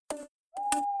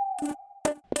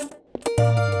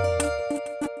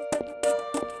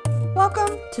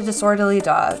to Disorderly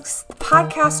Dogs, the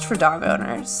podcast for dog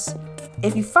owners.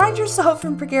 If you find yourself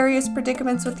in precarious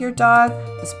predicaments with your dog,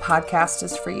 this podcast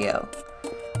is for you.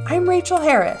 I'm Rachel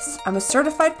Harris. I'm a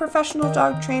certified professional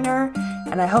dog trainer,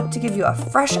 and I hope to give you a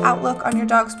fresh outlook on your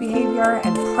dog's behavior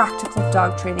and practical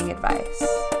dog training advice.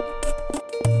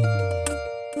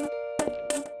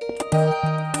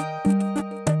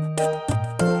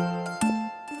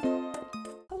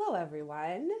 Hello,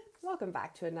 everyone. Welcome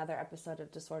back to another episode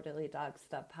of Disorderly Dogs,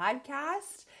 the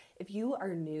podcast. If you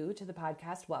are new to the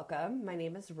podcast, welcome. My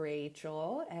name is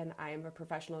Rachel, and I am a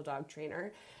professional dog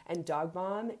trainer and dog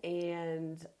mom,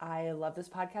 and I love this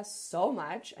podcast so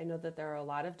much. I know that there are a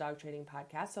lot of dog training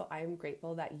podcasts, so I am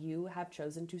grateful that you have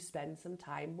chosen to spend some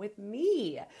time with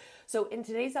me. So in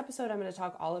today's episode, I'm going to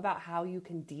talk all about how you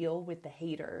can deal with the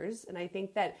haters, and I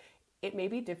think that it may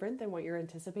be different than what you're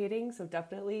anticipating, so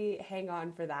definitely hang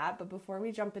on for that. But before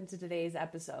we jump into today's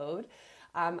episode,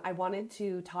 I wanted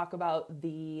to talk about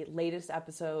the latest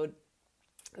episode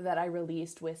that I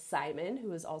released with Simon,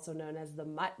 who is also known as the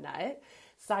Mutt Nut.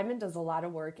 Simon does a lot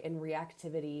of work in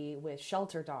reactivity with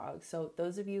shelter dogs. So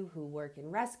those of you who work in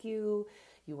rescue,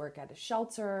 you work at a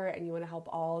shelter, and you want to help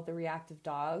all the reactive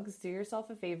dogs, do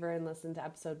yourself a favor and listen to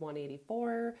episode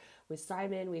 184 with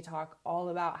Simon. We talk all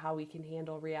about how we can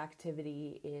handle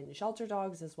reactivity in shelter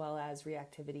dogs as well as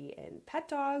reactivity in pet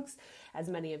dogs. As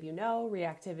many of you know,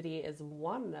 reactivity is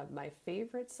one of my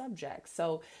favorite subjects.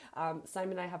 So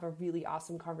Simon and I have a really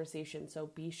awesome conversation, so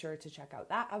be sure to check out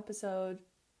that episode.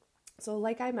 So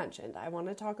like I mentioned, I want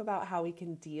to talk about how we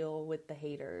can deal with the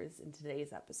haters in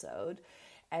today's episode.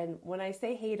 And when I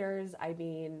say haters, I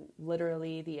mean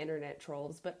literally the internet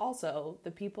trolls, but also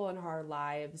the people in our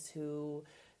lives who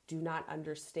do not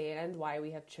understand why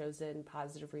we have chosen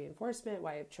positive reinforcement,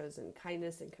 why I've chosen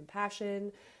kindness and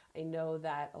compassion. I know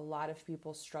that a lot of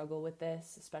people struggle with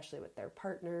this, especially with their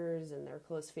partners and their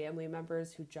close family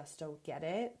members who just don't get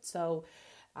it. So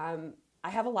I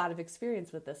have a lot of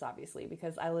experience with this, obviously,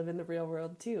 because I live in the real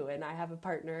world too, and I have a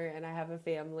partner and I have a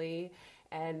family,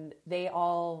 and they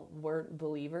all weren't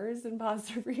believers in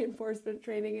positive reinforcement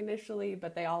training initially,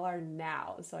 but they all are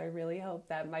now. So I really hope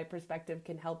that my perspective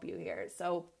can help you here.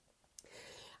 So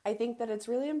I think that it's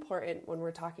really important when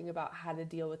we're talking about how to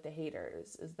deal with the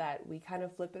haters is that we kind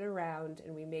of flip it around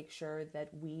and we make sure that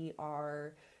we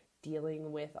are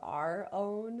dealing with our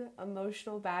own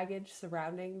emotional baggage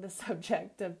surrounding the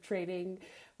subject of training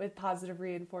with positive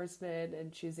reinforcement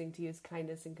and choosing to use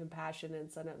kindness and compassion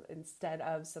instead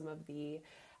of some of the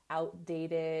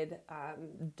outdated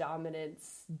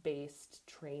dominance-based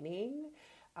training.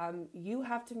 You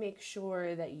have to make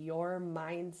sure that your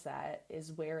mindset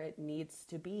is where it needs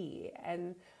to be.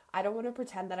 And I don't want to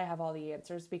pretend that I have all the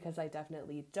answers because I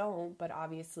definitely don't, but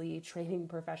obviously training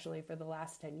professionally for the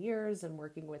last 10 years and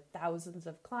working with thousands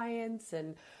of clients,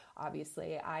 and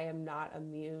obviously I am not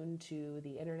immune to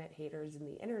the internet haters and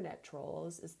the internet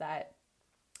trolls, is that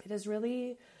it has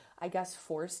really, I guess,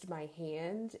 forced my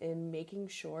hand in making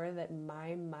sure that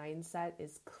my mindset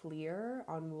is clear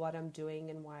on what I'm doing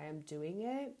and why I'm doing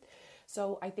it.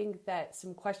 So I think that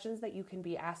some questions that you can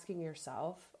be asking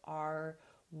yourself are,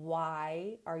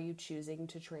 why are you choosing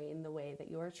to train the way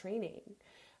that you are training?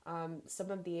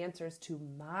 Some of the answers to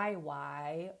my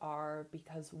why are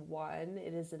because 1,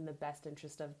 it is in the best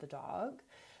interest of the dog.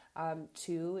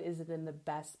 2, it is in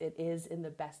the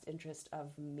best interest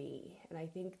of me. And I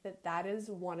think that that is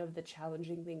one of the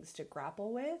challenging things to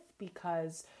grapple with,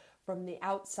 because from the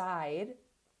outside,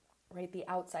 right, the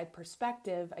outside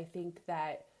perspective, I think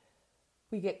that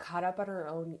we get caught up on our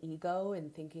own ego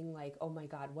and thinking like, oh my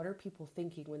God, what are people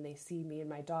thinking when they see me and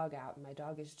my dog out and my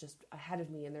dog is just ahead of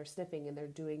me and they're sniffing and they're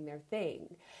doing their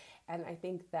thing. And I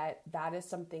think that that is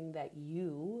something that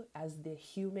you as the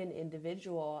human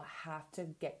individual have to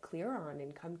get clear on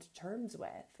and come to terms with.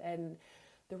 And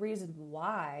the reason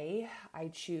why I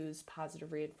choose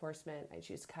positive reinforcement, I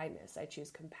choose kindness, I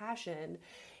choose compassion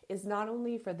is not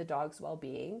only for the dog's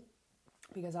well-being,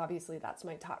 because obviously that's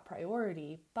my top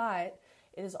priority, but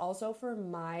it is also for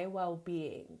my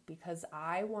well-being, because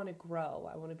I want to grow.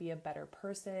 I want to be a better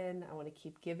person. I want to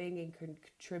keep giving and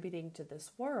contributing to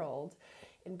this world.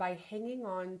 And by hanging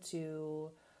on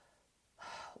to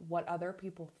what other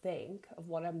people think of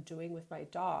what I'm doing with my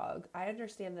dog, I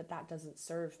understand that that doesn't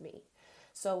serve me.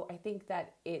 So I think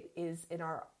that it is in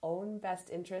our own best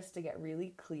interest to get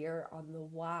really clear on the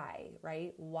why,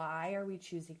 right? Why are we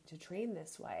choosing to train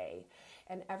this way?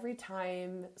 And every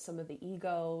time some of the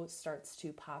ego starts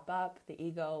to pop up, the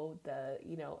ego, the,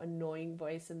 annoying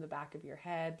voice in the back of your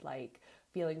head, like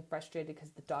feeling frustrated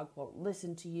because the dog won't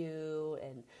listen to you,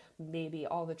 and maybe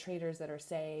all the trainers that are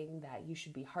saying that you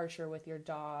should be harsher with your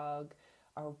dog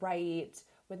are right,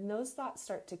 when those thoughts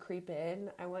start to creep in,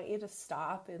 I want you to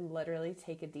stop and literally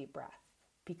take a deep breath.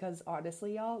 Because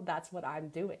honestly, y'all, that's what I'm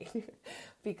doing.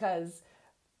 Because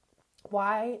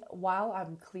while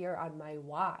I'm clear on my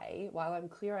why, while I'm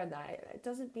clear on that, it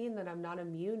doesn't mean that I'm not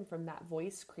immune from that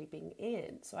voice creeping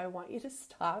in. So I want you to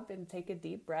stop and take a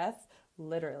deep breath,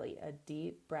 literally a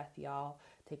deep breath, y'all.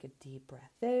 Take a deep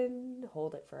breath in,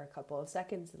 hold it for a couple of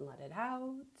seconds and let it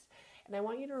out. And I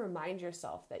want you to remind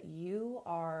yourself that you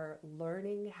are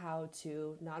learning how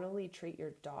to not only treat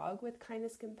your dog with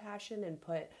kindness, compassion, and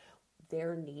put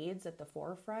their needs at the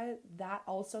forefront, that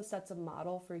also sets a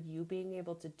model for you being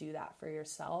able to do that for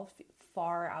yourself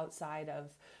far outside of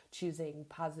choosing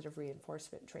positive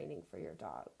reinforcement training for your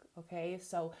dog. Okay,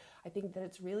 so I think that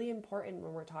it's really important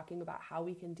when we're talking about how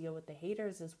we can deal with the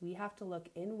haters is we have to look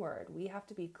inward. We have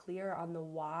to be clear on the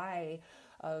why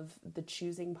of the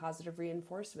choosing positive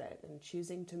reinforcement and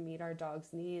choosing to meet our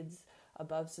dog's needs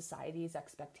above society's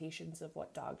expectations of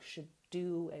what dogs should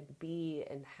do and be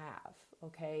and have.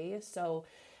 Okay, so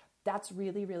that's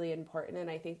really, really important. And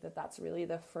I think that that's really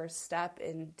the first step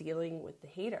in dealing with the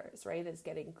haters, right? Is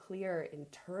getting clear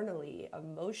internally,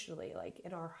 emotionally, like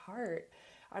in our heart,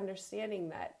 understanding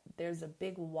that there's a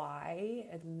big why,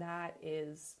 and that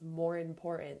is more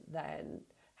important than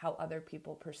how other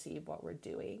people perceive what we're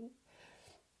doing.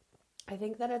 I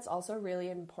think that it's also really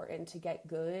important to get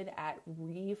good at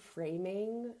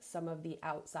reframing some of the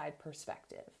outside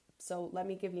perspective. So let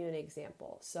me give you an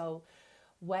example. So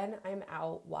when I'm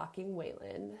out walking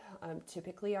Waylon,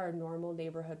 typically our normal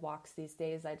neighborhood walks these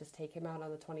days, I just take him out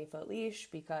on the 20-foot leash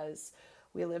because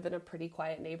we live in a pretty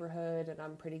quiet neighborhood and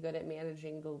I'm pretty good at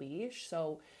managing the leash.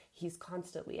 So he's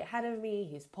constantly ahead of me,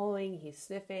 he's pulling, he's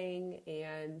sniffing,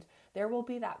 and there will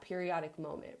be that periodic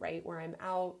moment, right, where I'm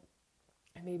out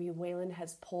and maybe Waylon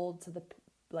has pulled to the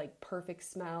perfect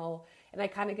smell and I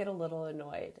kind of get a little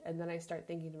annoyed. And then I start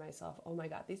thinking to myself, oh my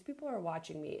God, these people are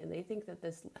watching me and they think that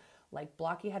this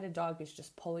blocky-headed dog is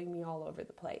just pulling me all over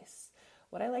the place.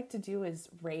 What I like to do is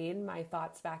rein my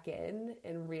thoughts back in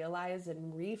and realize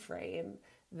and reframe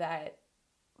that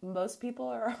most people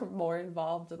are more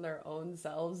involved in their own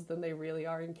selves than they really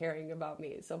are in caring about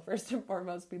me. So first and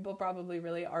foremost, people probably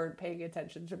really aren't paying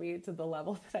attention to me to the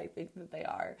level that I think that they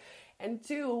are. And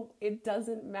two, it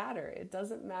doesn't matter. It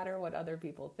doesn't matter what other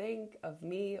people think of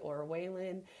me or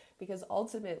Waylon, because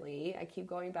ultimately, I keep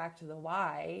going back to the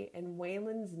why, and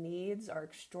Waylon's needs are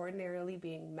extraordinarily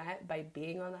being met by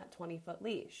being on that 20-foot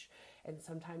leash. And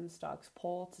sometimes dogs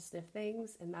pull to sniff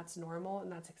things, and that's normal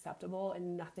and that's acceptable,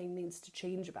 and nothing needs to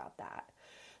change about that.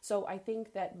 So I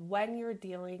think that when you're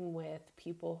dealing with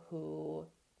people who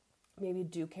maybe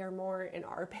do care more and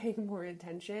are paying more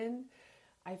attention,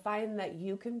 I find that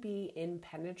you can be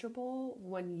impenetrable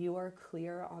when you are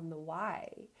clear on the why.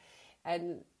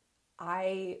 And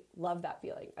I love that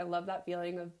feeling. I love that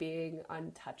feeling of being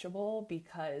untouchable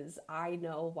because I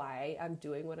know why I'm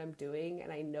doing what I'm doing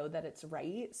and I know that it's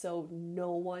right. So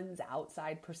no one's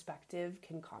outside perspective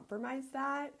can compromise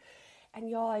that. And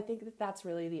y'all, I think that that's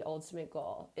really the ultimate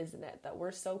goal, isn't it? That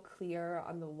we're so clear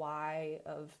on the why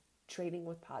of training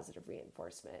with positive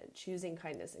reinforcement, choosing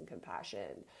kindness and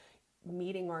compassion,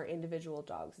 meeting our individual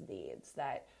dog's needs,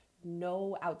 that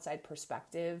no outside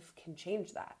perspective can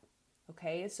change that.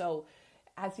 Okay, so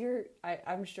as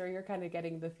I'm sure you're kind of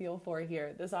getting the feel for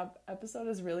here, this episode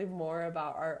is really more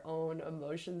about our own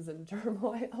emotions and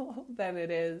turmoil than it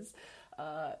is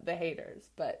the haters.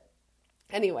 But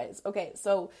anyways, okay,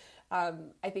 so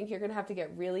I think you're going to have to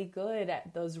get really good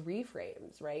at those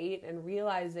reframes, right? And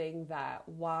realizing that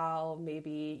while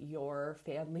maybe your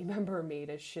family member made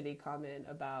a shitty comment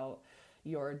about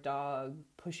your dog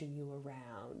pushing you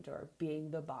around or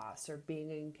being the boss or being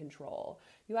in control,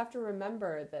 you have to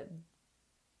remember that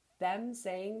them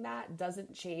saying that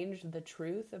doesn't change the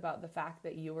truth about the fact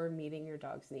that you are meeting your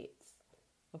dog's needs.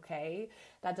 Okay?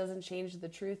 That doesn't change the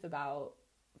truth about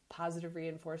positive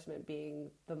reinforcement being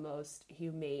the most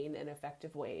humane and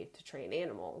effective way to train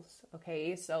animals.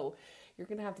 Okay? So you're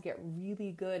going to have to get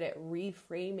really good at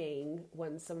reframing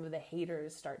when some of the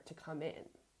haters start to come in.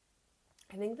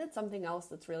 I think that something else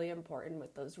that's really important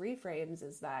with those reframes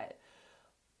is that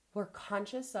we're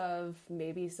conscious of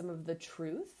maybe some of the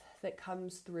truth that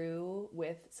comes through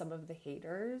with some of the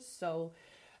haters. So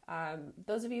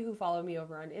those of you who follow me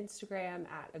over on Instagram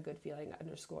at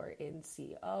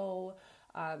agoodfeeling_NCO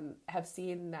have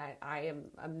seen that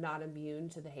I'm not immune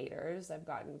to the haters. I've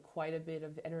gotten quite a bit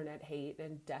of internet hate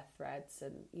and death threats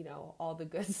and, you know, all the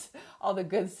good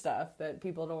stuff that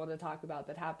people don't want to talk about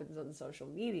that happens on social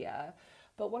media.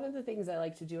 But one of the things I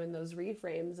like to do in those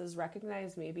reframes is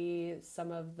recognize maybe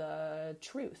some of the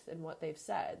truth in what they've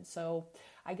said. So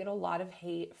I get a lot of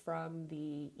hate from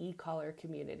the e-collar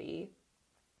community,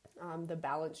 the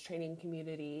balance training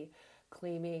community,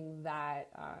 claiming that,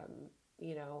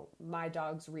 my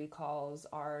dog's recalls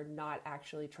are not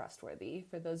actually trustworthy.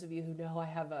 For those of you who know, I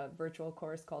have a virtual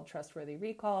course called Trustworthy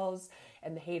Recalls,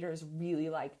 and the haters really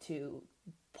like to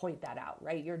point that out,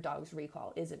 right? Your dog's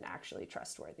recall isn't actually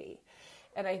trustworthy.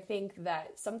 And I think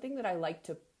that something that I like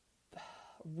to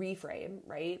reframe,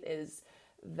 right, is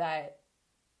that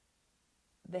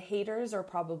the haters are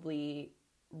probably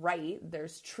right.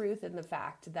 There's truth in the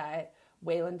fact that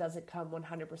Waylon doesn't come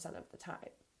 100% of the time.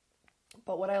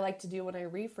 But what I like to do when I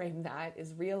reframe that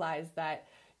is realize that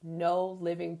no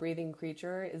living, breathing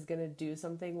creature is going to do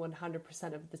something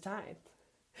 100% of the time,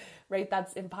 right?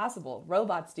 That's impossible.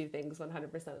 Robots do things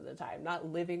 100% of the time, not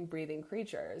living, breathing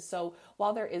creatures. So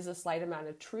while there is a slight amount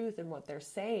of truth in what they're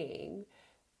saying,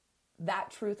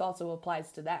 that truth also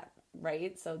applies to them,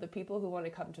 right? So the people who want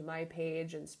to come to my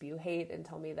page and spew hate and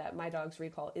tell me that my dog's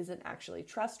recall isn't actually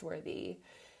trustworthy,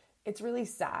 it's really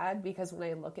sad, because when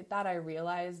I look at that, I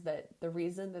realize that the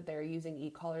reason that they're using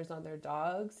e-collars on their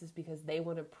dogs is because they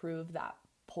want to prove that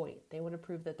point. They want to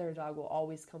prove that their dog will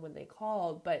always come when they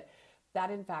call, but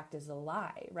that in fact is a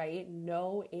lie, right?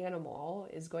 No animal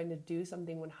is going to do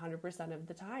something 100% of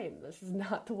the time. This is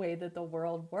not the way that the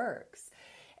world works.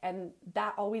 And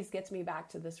that always gets me back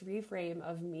to this reframe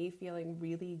of me feeling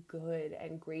really good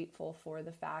and grateful for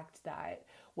the fact that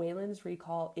Waylon's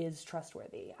recall is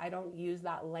trustworthy. I don't use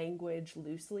that language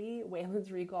loosely.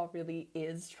 Waylon's recall really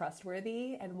is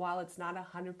trustworthy. And while it's not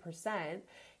 100%,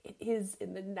 it is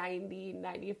in the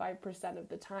 95% of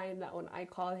the time that when I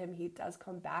call him, he does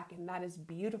come back. And that is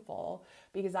beautiful,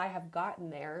 because I have gotten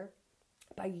there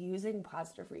by using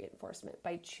positive reinforcement,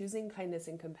 by choosing kindness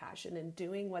and compassion and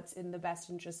doing what's in the best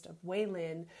interest of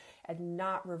Waylon and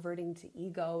not reverting to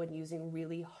ego and using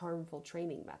really harmful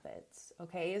training methods.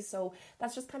 Okay, so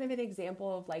that's just kind of an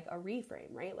example of like a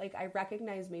reframe, right? Like I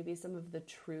recognize maybe some of the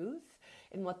truth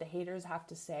in what the haters have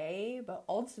to say, but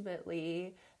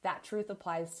ultimately that truth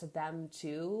applies to them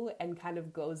too and kind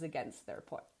of goes against their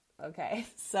point. Okay,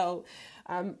 so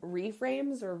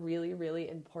reframes are really, really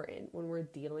important when we're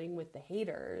dealing with the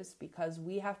haters, because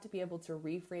we have to be able to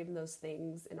reframe those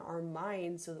things in our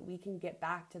mind so that we can get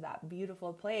back to that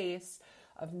beautiful place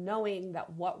of knowing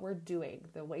that what we're doing,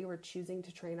 the way we're choosing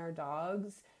to train our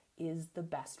dogs, is the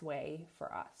best way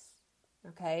for us.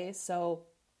 Okay, so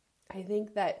I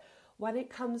think that when it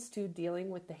comes to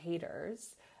dealing with the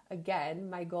haters, again,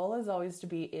 my goal is always to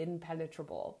be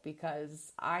impenetrable,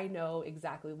 because I know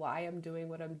exactly why I'm doing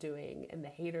what I'm doing, and the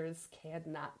haters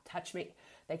cannot touch me.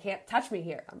 They can't touch me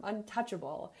here. I'm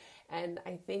untouchable. And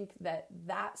I think that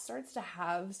that starts to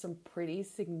have some pretty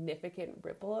significant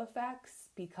ripple effects,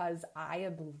 because I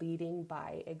am leading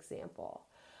by example.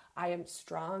 I am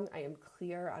strong. I am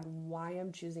clear on why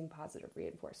I'm choosing positive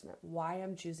reinforcement, why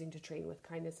I'm choosing to train with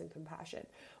kindness and compassion,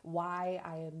 why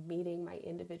I am meeting my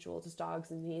individual's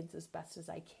dogs' needs as best as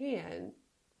I can.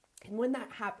 And when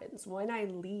that happens, when I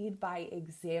lead by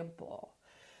example,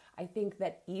 I think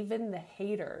that even the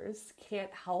haters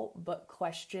can't help but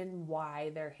question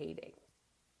why they're hating.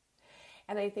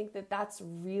 And I think that that's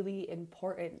really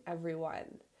important,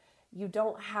 everyone. You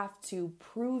don't have to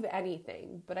prove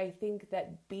anything, but I think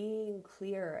that being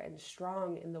clear and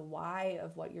strong in the why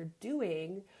of what you're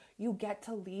doing, you get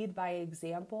to lead by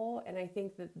example. And I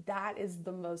think that that is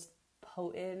the most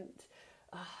potent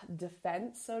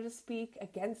defense, so to speak,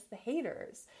 against the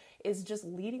haters, is just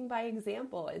leading by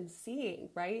example and seeing,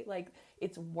 right? Like,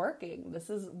 it's working. This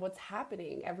is what's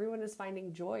happening. Everyone is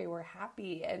finding joy. We're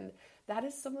happy. And that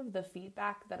is some of the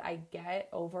feedback that I get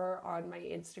over on my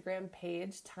Instagram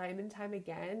page time and time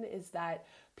again, is that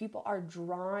people are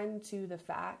drawn to the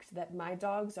fact that my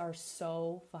dogs are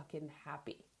so fucking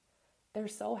happy. They're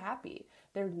so happy.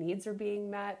 Their needs are being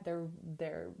met.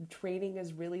 Their training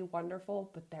is really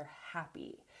wonderful, but they're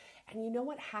happy. And you know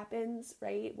what happens,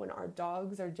 right? When our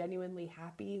dogs are genuinely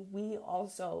happy, we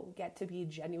also get to be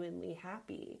genuinely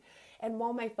happy. And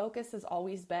while my focus has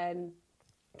always been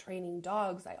training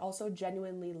dogs, I also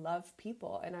genuinely love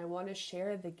people, and I want to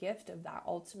share the gift of that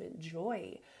ultimate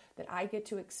joy that I get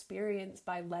to experience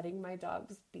by letting my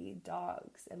dogs be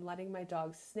dogs and letting my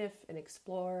dogs sniff and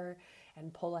explore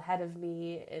and pull ahead of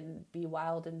me and be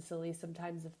wild and silly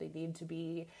sometimes if they need to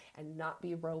be, and not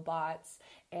be robots.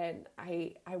 And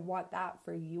I want that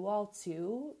for you all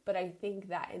too. But I think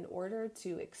that in order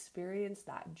to experience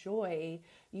that joy,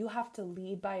 you have to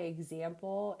lead by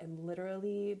example and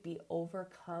literally be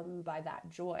overcome by that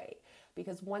joy.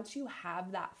 Because once you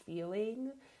have that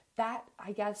feeling, that,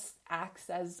 I guess, acts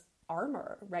as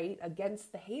armor, right,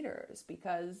 against the haters,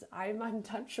 because I'm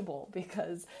untouchable,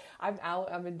 because I'm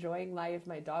out, I'm enjoying life,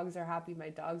 my dogs are happy, my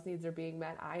dogs' needs are being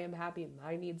met, I am happy,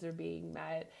 my needs are being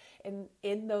met. And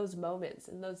in those moments,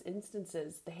 in those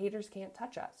instances, the haters can't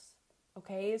touch us.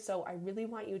 Okay, so I really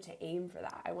want you to aim for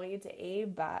that. I want you to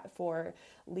aim for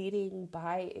leading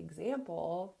by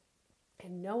example,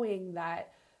 and knowing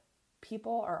that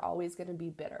people are always going to be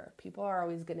bitter. People are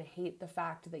always going to hate the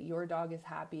fact that your dog is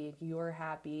happy, you're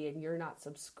happy, and you're not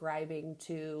subscribing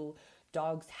to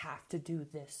dogs have to do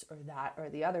this or that or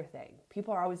the other thing.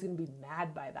 People are always going to be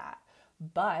mad by that.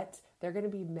 But they're going to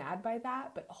be mad by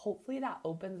that, but hopefully that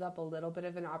opens up a little bit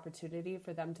of an opportunity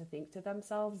for them to think to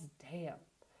themselves, damn,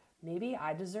 maybe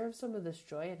I deserve some of this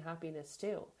joy and happiness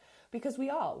too. Because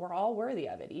we're all worthy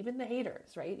of it. Even the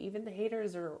haters, right? Even the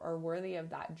haters are worthy of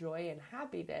that joy and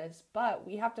happiness, but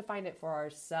we have to find it for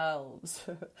ourselves,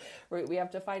 right? We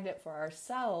have to find it for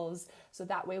ourselves, so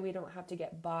that way we don't have to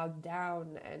get bogged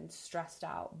down and stressed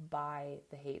out by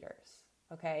the haters,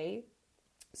 okay?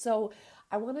 So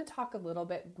I want to talk a little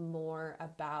bit more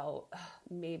about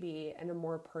maybe in a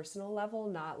more personal level,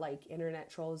 not like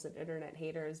internet trolls and internet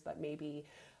haters, but maybe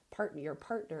your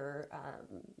partner,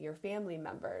 your family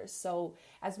members. So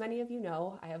as many of you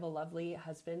know, I have a lovely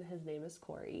husband. His name is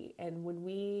Corey. And when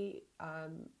we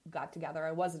got together,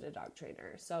 I wasn't a dog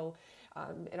trainer. So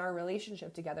in our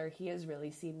relationship together, he has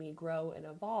really seen me grow and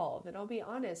evolve. And I'll be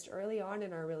honest, early on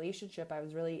in our relationship, I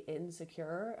was really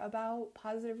insecure about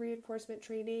positive reinforcement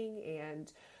training,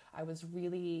 and I was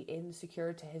really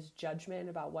insecure to his judgment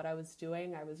about what I was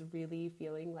doing. I was really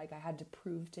feeling like I had to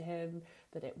prove to him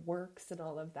that it works and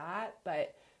all of that,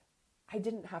 but I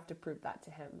didn't have to prove that to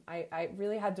him. I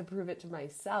really had to prove it to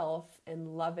myself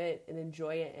and love it and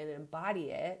enjoy it and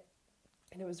embody it.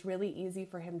 And it was really easy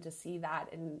for him to see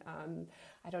that and,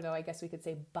 I don't know, I guess we could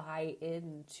say buy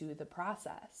into the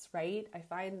process, right? I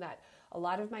find that a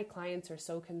lot of my clients are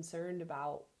so concerned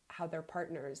about how their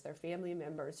partners, their family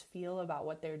members feel about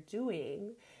what they're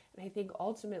doing. And I think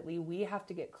ultimately we have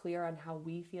to get clear on how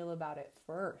we feel about it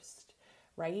first,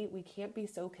 right? We can't be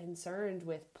so concerned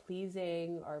with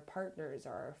pleasing our partners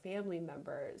or our family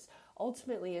members.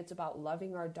 Ultimately, it's about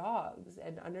loving our dogs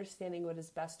and understanding what is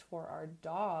best for our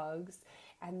dogs.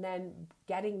 And then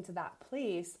getting to that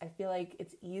place, I feel like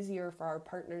it's easier for our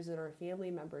partners and our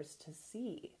family members to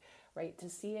see, right? To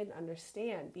see and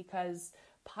understand, because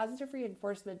positive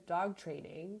reinforcement dog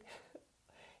training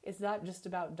is not just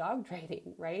about dog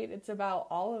training, right? It's about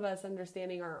all of us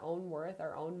understanding our own worth,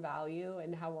 our own value,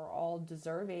 and how we're all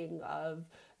deserving of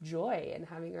joy and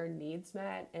having our needs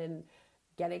met and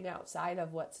getting outside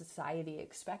of what society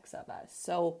expects of us.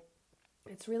 So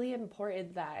it's really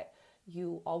important that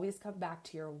you always come back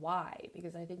to your why,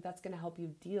 because I think that's going to help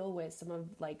you deal with some of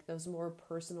like those more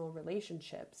personal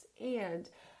relationships. And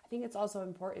I think it's also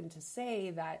important to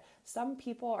say that some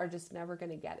people are just never going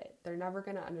to get it. They're never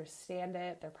going to understand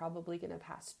it. They're probably going to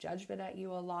pass judgment at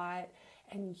you a lot,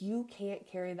 and you can't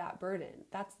carry that burden.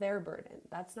 That's their burden.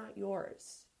 That's not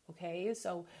yours. Okay.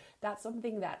 So that's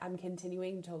something that I'm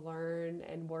continuing to learn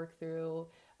and work through,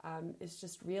 is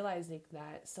just realizing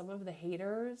that some of the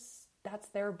haters, that's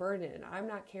their burden. I'm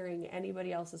not carrying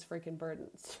anybody else's freaking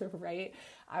burdens, right?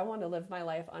 I want to live my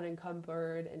life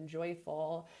unencumbered and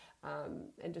joyful,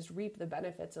 and just reap the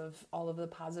benefits of all of the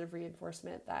positive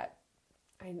reinforcement that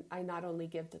I not only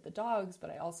give to the dogs, but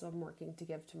I also am working to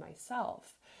give to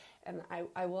myself. And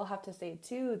I will have to say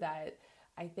too that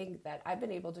I think that I've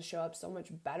been able to show up so much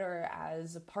better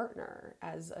as a partner,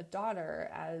 as a daughter,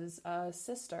 as a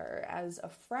sister, as a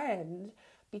friend,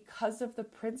 because of the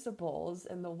principles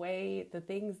and the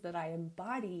things that I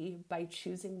embody by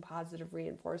choosing positive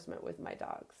reinforcement with my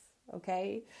dogs.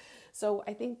 Okay. So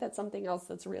I think that's something else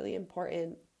that's really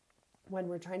important when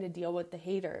we're trying to deal with the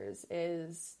haters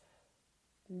is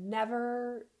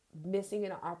never missing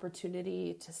an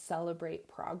opportunity to celebrate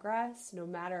progress, no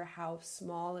matter how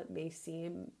small it may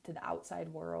seem to the outside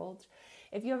world.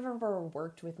 If you've ever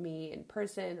worked with me in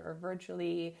person or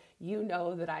virtually, you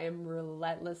know that I am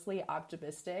relentlessly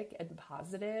optimistic and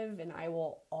positive, and I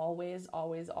will always,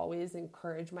 always, always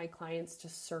encourage my clients to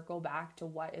circle back to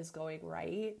what is going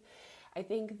right. I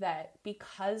think that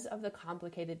because of the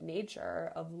complicated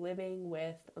nature of living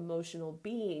with emotional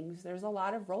beings, there's a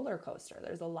lot of roller coaster.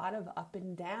 There's a lot of up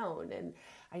and down. And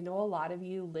I know a lot of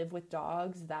you live with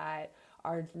dogs that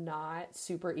are not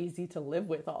super easy to live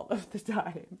with all of the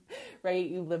time, right?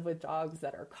 You live with dogs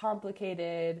that are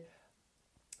complicated.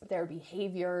 Their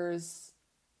behaviors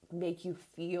make you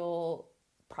feel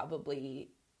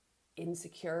probably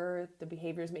insecure. The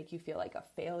behaviors make you feel like a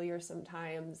failure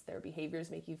sometimes. Their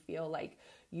behaviors make you feel like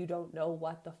you don't know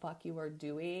what the fuck you are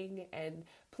doing. And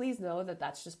please know that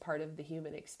that's just part of the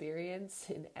human experience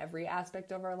in every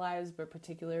aspect of our lives, but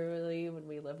particularly when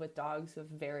we live with dogs with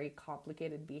very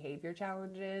complicated behavior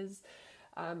challenges.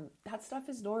 That stuff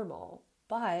is normal.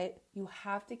 But you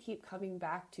have to keep coming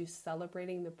back to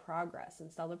celebrating the progress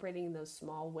and celebrating those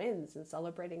small wins and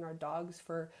celebrating our dogs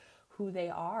for who they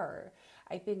are.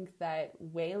 I think that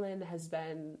Waylon has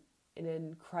been an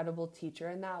incredible teacher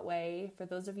in that way. For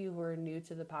those of you who are new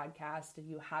to the podcast and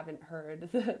you haven't heard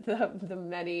the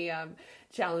many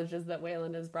challenges that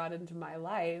Waylon has brought into my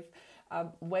life,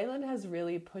 Waylon has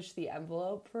really pushed the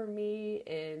envelope for me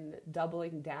in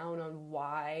doubling down on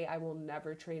why I will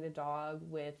never train a dog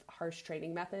with harsh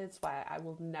training methods, why I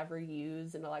will never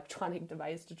use an electronic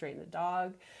device to train a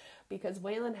dog. Because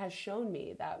Waylon has shown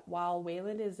me that while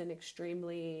Waylon is an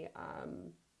extremely,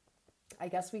 I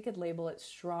guess we could label it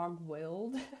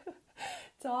strong-willed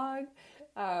dog,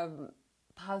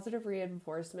 positive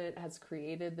reinforcement has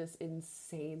created this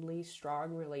insanely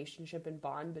strong relationship and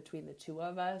bond between the two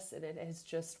of us. And it has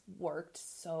just worked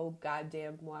so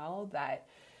goddamn well that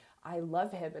I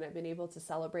love him, and I've been able to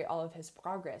celebrate all of his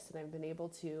progress, and I've been able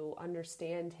to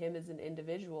understand him as an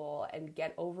individual and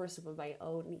get over some of my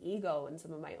own ego and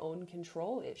some of my own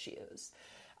control issues.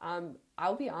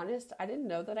 I'll be honest, I didn't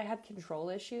know that I had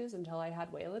control issues until I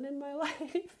had Waylon in my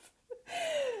life.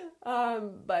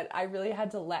 But I really had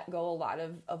to let go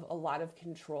a lot of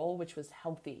control, which was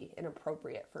healthy and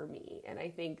appropriate for me. And I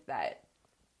think that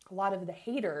a lot of the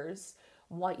haters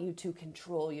want you to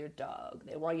control your dog.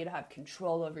 They want you to have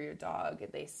control over your dog,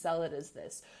 and they sell it as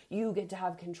this. You get to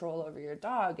have control over your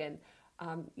dog. And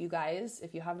you guys,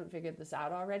 if you haven't figured this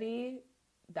out already,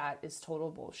 that is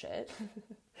total bullshit.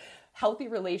 Healthy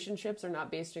relationships are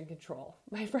not based in control.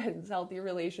 My friends, healthy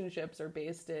relationships are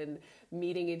based in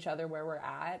meeting each other where we're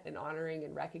at and honoring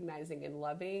and recognizing and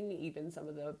loving even some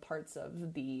of the parts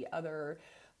of the other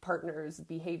partner's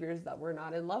behaviors that we're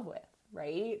not in love with,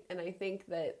 right? And I think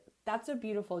that that's a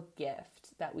beautiful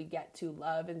gift that we get to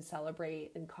love and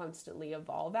celebrate and constantly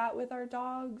evolve at with our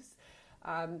dogs.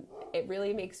 It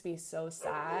really makes me so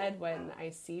sad when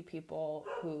I see people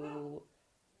who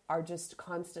are just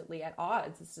constantly at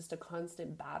odds. It's just a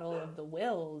constant battle of the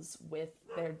wills with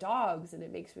their dogs, and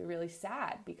it makes me really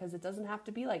sad because it doesn't have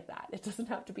to be like that. It doesn't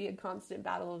have to be a constant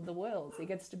battle of the wills. It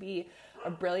gets to be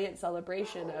a brilliant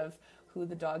celebration of who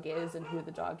the dog is and who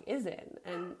the dog isn't.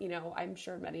 And, you know, I'm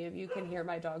sure many of you can hear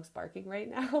my dogs barking right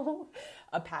now.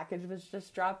 A package was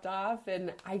just dropped off,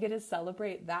 and I get to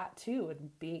celebrate that too,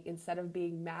 and instead of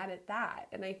being mad at that.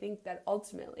 And I think that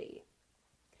ultimately,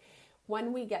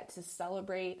 when we get to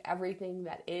celebrate everything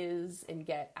that is and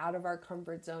get out of our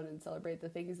comfort zone and celebrate the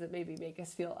things that maybe make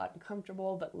us feel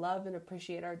uncomfortable, but love and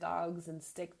appreciate our dogs and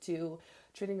stick to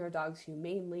treating our dogs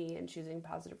humanely and choosing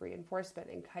positive reinforcement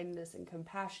and kindness and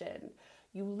compassion,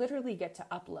 you literally get to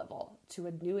up-level to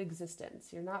a new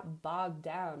existence. You're not bogged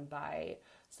down by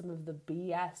some of the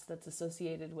BS that's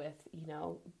associated with, you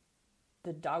know,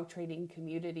 the dog training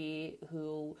community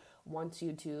who wants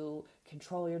you to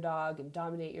control your dog and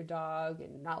dominate your dog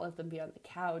and not let them be on the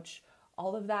couch.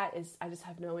 All of that is, I just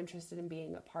have no interest in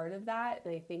being a part of that.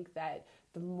 And I think that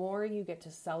the more you get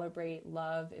to celebrate,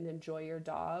 love, and enjoy your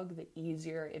dog, the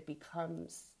easier it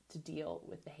becomes to deal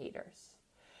with the haters.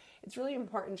 It's really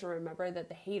important to remember that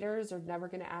the haters are never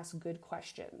going to ask good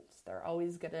questions. They're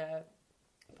always going to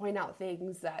point out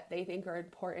things that they think are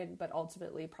important, but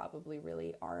ultimately probably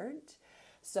really aren't.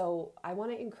 So I want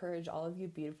to encourage all of you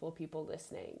beautiful people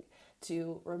listening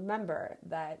to remember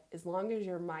that as long as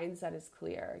your mindset is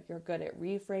clear, you're good at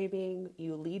reframing,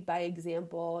 you lead by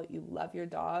example, you love your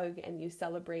dog, and you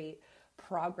celebrate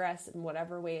progress in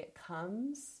whatever way it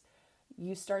comes,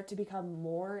 you start to become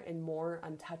more and more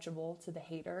untouchable to the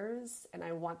haters. And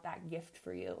I want that gift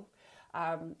for you.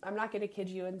 I'm not going to kid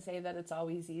you and say that it's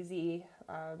always easy.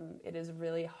 It is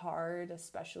really hard,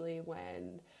 especially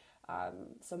when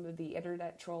some of the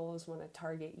internet trolls want to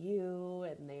target you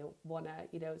and they want to,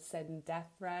 you know, send death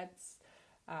threats.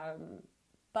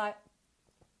 But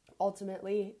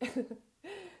ultimately,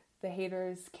 the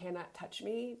haters cannot touch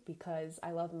me because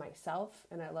I love myself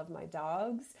and I love my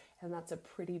dogs, and that's a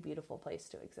pretty beautiful place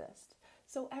to exist.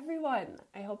 So everyone,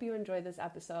 I hope you enjoyed this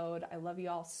episode. I love you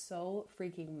all so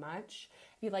freaking much.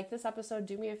 If you like this episode,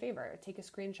 do me a favor. Take a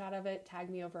screenshot of it, tag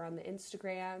me over on the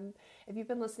Instagram. If you've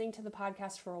been listening to the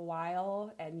podcast for a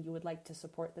while and you would like to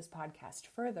support this podcast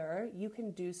further, you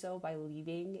can do so by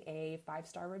leaving a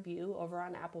 5-star review over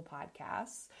on Apple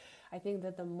Podcasts. I think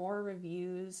that the more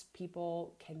reviews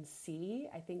people can see,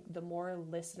 I think the more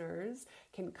listeners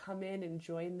can come in and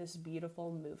join this beautiful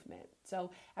movement.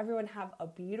 So everyone have a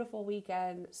beautiful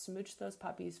weekend, smooch those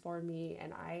puppies for me,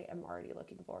 and I am already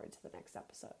looking forward to the next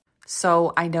episode.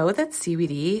 So I know that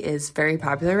CBD is very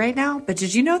popular right now, but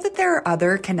did you know that there are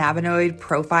other cannabinoid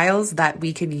profiles that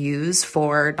we can use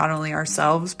for not only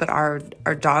ourselves, but our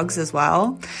dogs as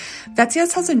well?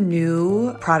 Vetzias has a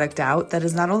new product out that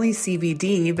is not only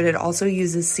CBD, but it also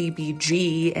uses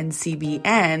CBG and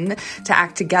CBN to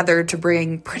act together to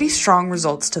bring pretty strong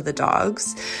results to the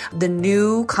dogs. The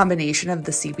new combination of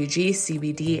the CBG,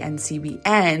 CBD, and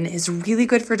CBN is really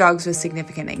good for dogs with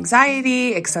significant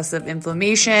anxiety, excessive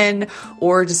inflammation,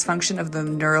 or dysfunction of the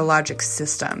neurologic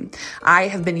system. I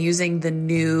have been using the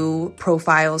new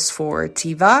profiles for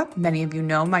Tiva. Many of you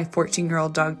know my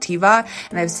 14-year-old dog Tiva,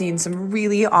 and I've seen some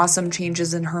really awesome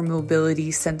changes in her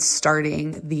mobility since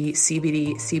starting the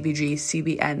CBD, CBG,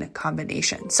 CBN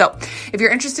combination. So if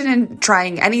you're interested in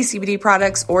trying any CBD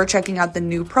products or checking out the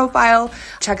new profile,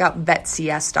 check out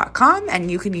vetcs.com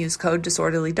and you can use code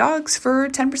DisorderlyDogs for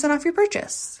 10% off your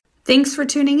purchase. Thanks for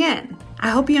tuning in.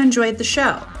 I hope you enjoyed the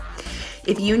show.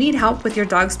 If you need help with your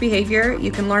dog's behavior,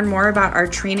 you can learn more about our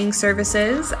training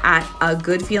services at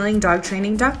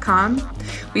agoodfeelingdogtraining.com.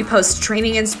 We post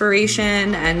training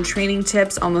inspiration and training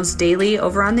tips almost daily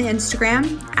over on the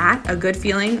Instagram at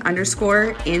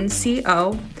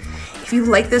agoodfeeling_NCO. If you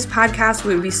like this podcast,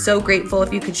 we would be so grateful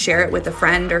if you could share it with a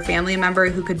friend or family member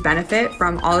who could benefit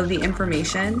from all of the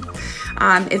information.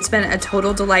 It's been a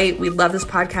total delight. We love this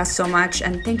podcast so much,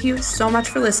 and thank you so much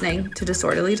for listening to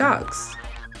Disorderly Dogs.